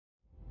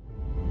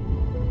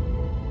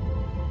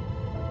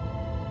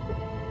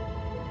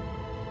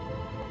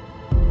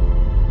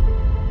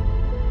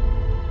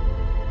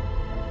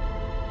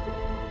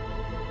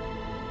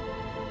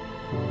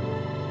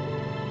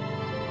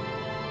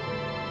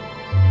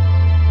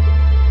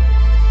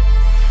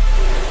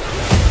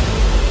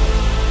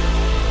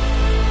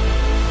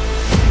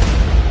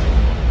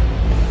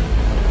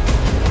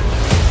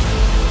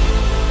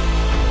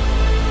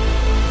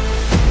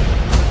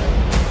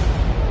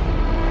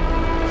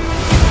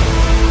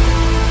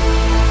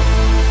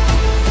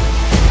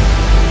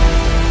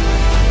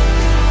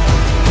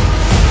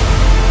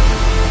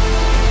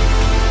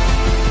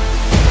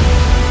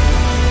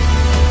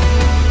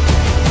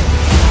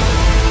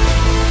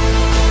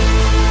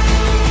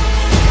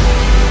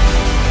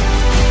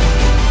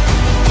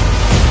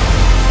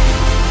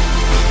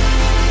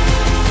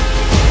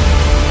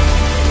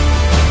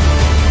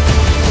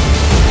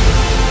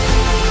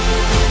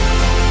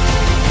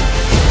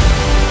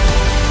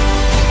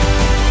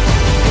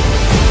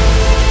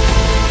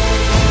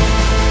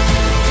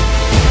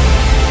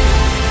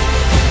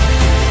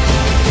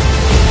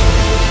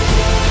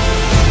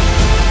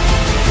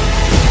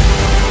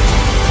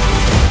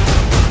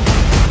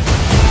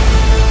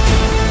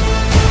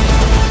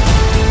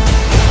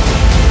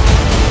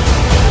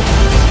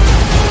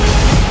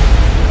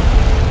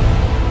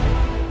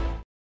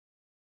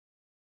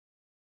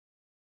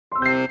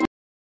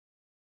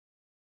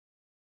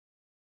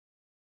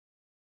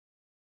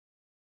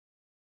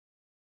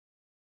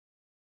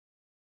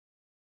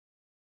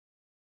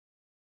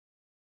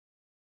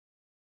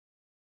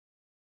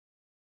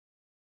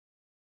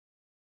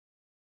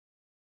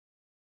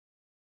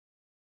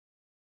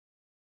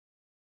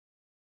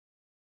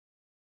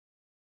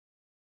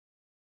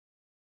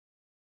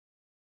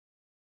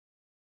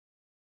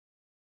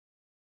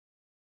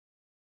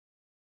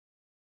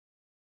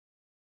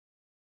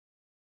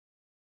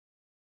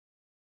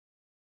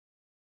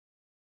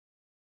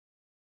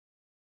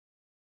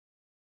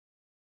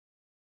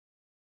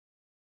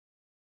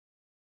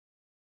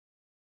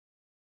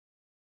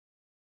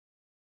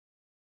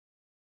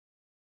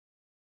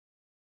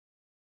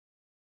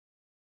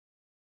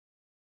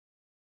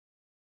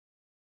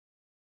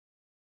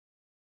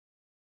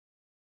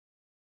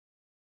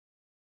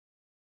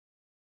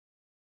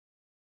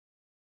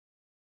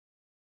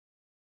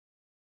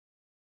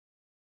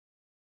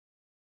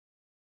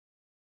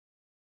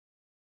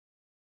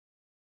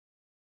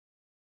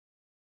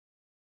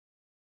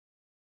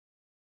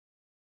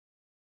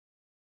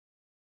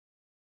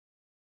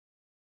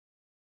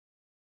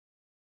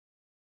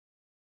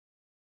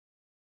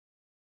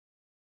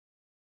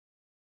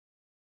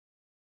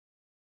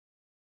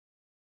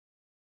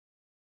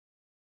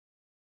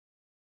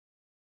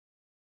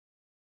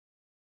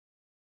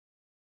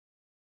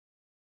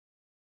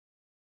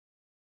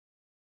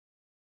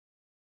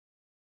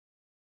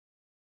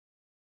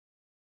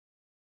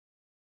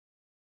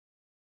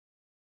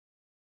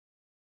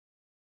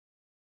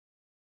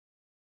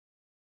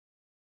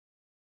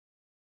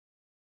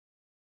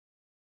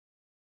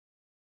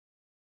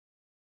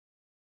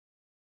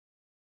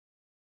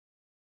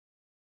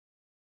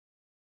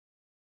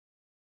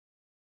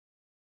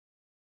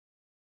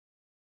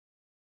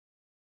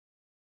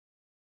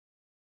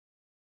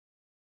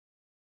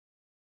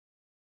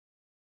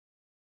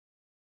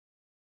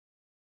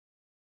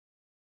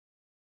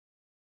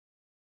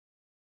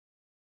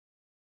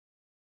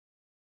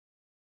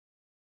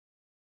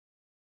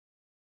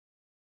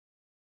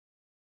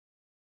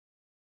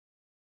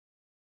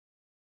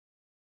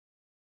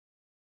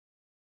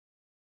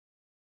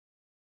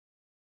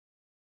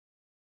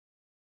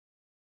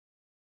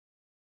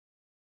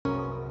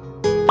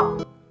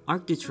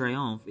Arc de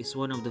Triomphe is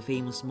one of the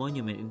famous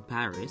monuments in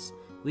Paris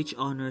which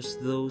honors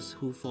those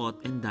who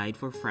fought and died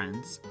for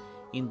France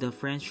in the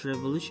French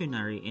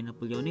Revolutionary and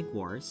Napoleonic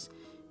Wars,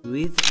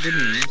 with the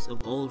names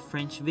of all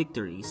French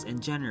victories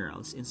and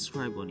generals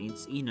inscribed on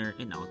its inner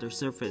and outer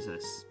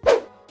surfaces.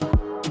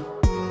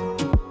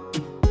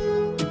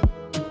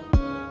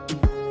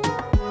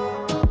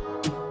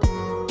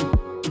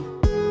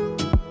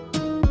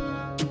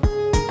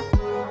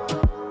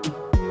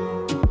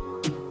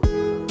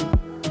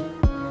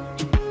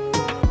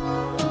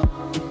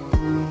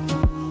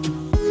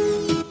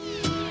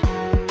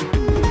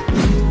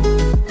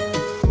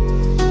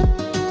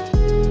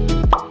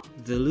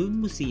 The Louvre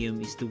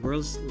Museum is the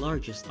world's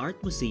largest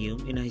art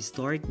museum and a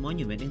historic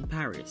monument in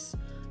Paris.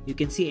 You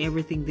can see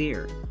everything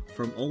there,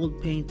 from old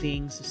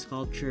paintings,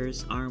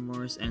 sculptures,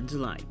 armors, and the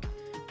like.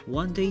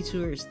 One day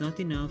tour is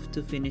not enough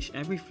to finish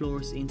every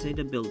floor inside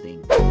the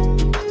building.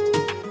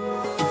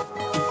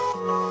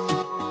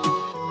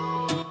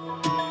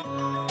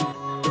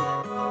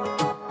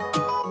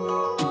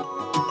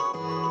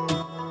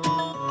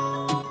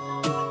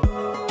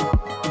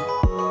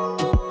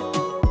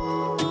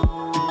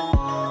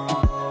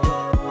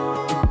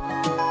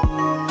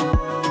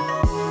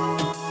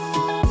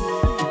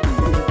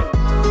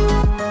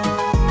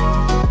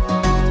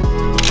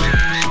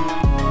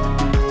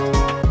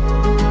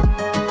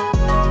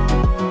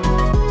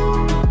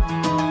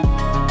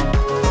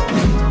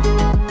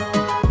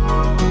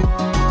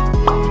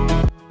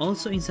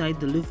 Also inside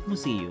the Louvre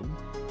Museum,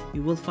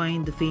 you will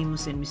find the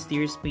famous and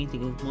mysterious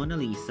painting of Mona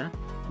Lisa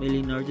by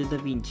Leonardo da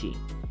Vinci.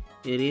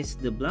 It is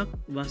the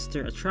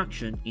blockbuster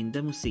attraction in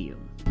the museum.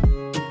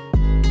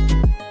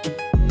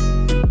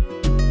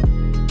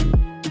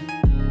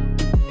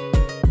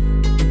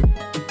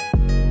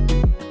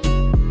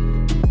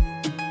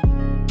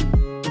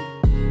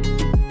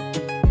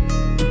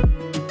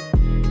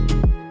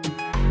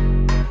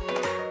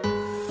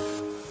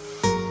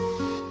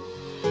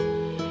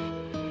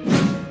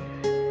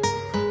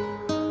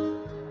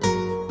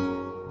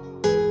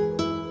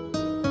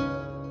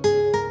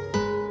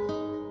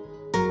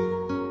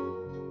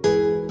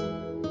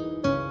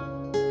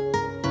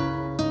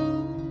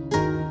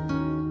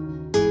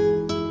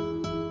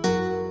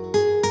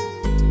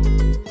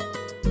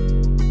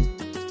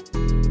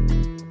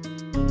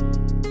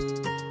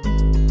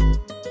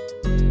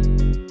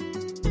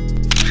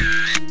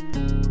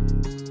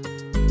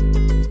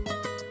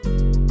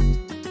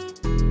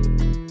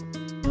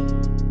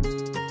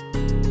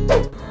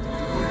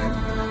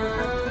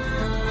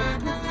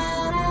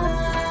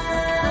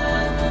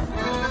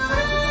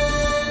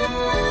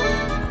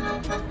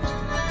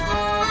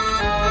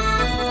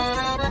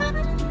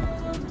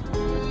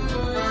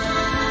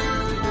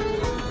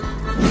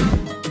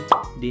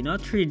 The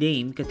Notre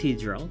Dame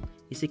Cathedral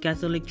is a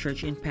Catholic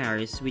church in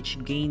Paris which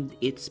gained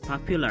its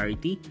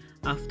popularity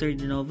after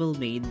the novel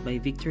made by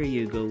Victor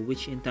Hugo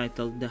which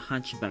entitled The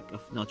Hunchback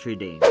of Notre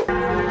Dame.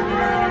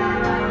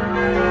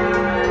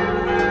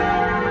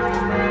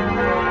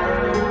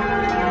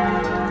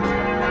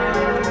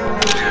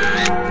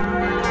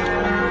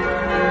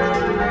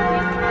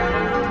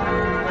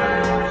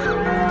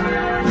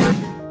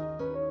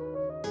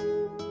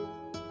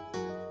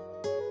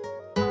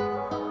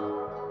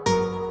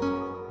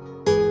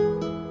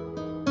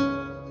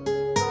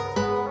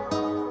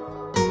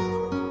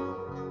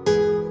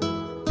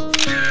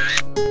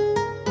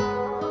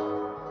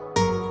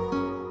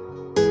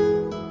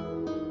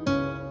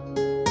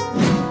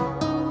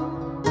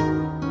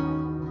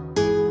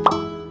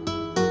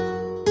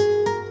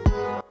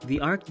 The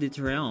Arc de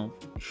Triomphe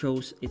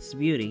shows its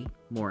beauty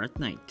more at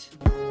night.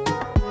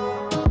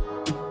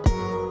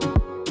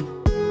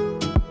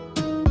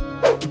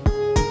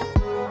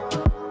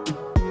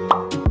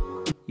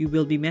 You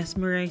will be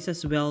mesmerized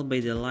as well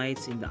by the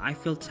lights in the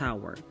Eiffel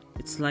Tower.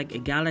 It's like a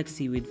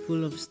galaxy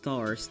full of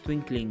stars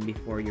twinkling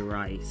before your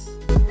eyes.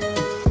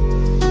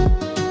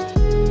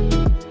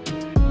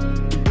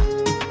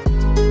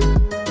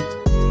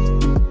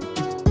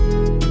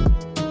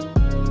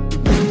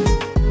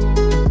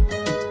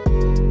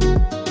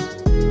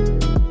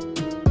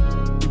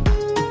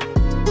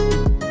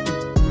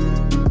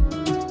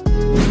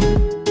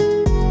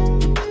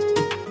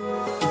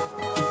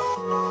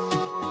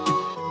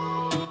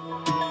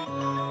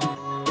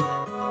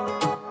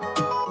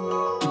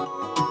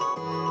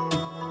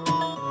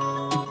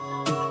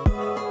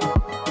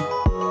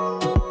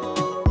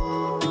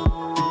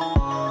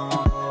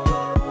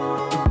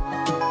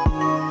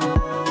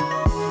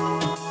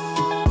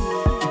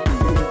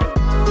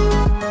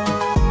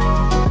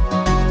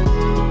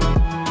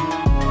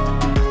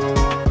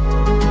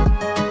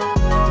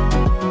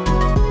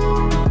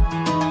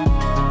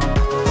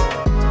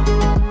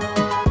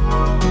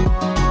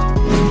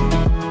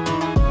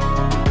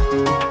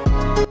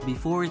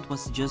 Before it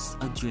was just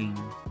a dream,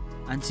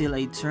 until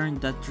I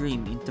turned that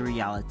dream into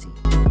reality.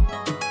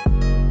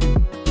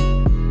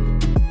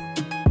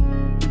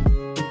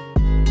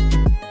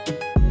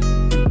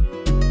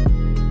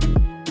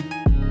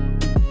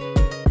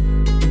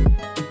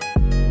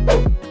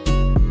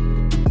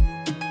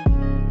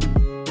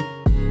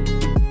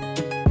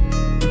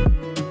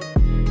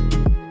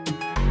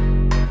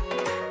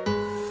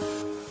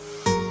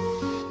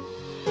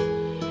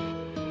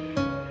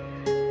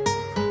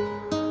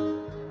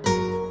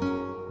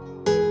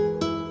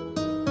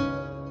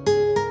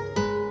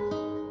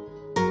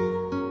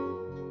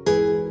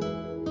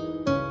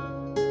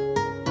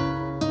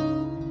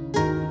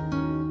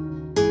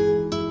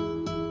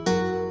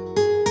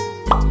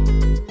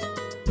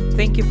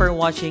 thank you for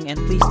watching, and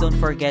please don't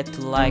forget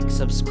to like,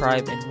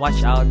 subscribe, and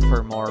watch out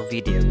for more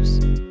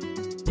videos.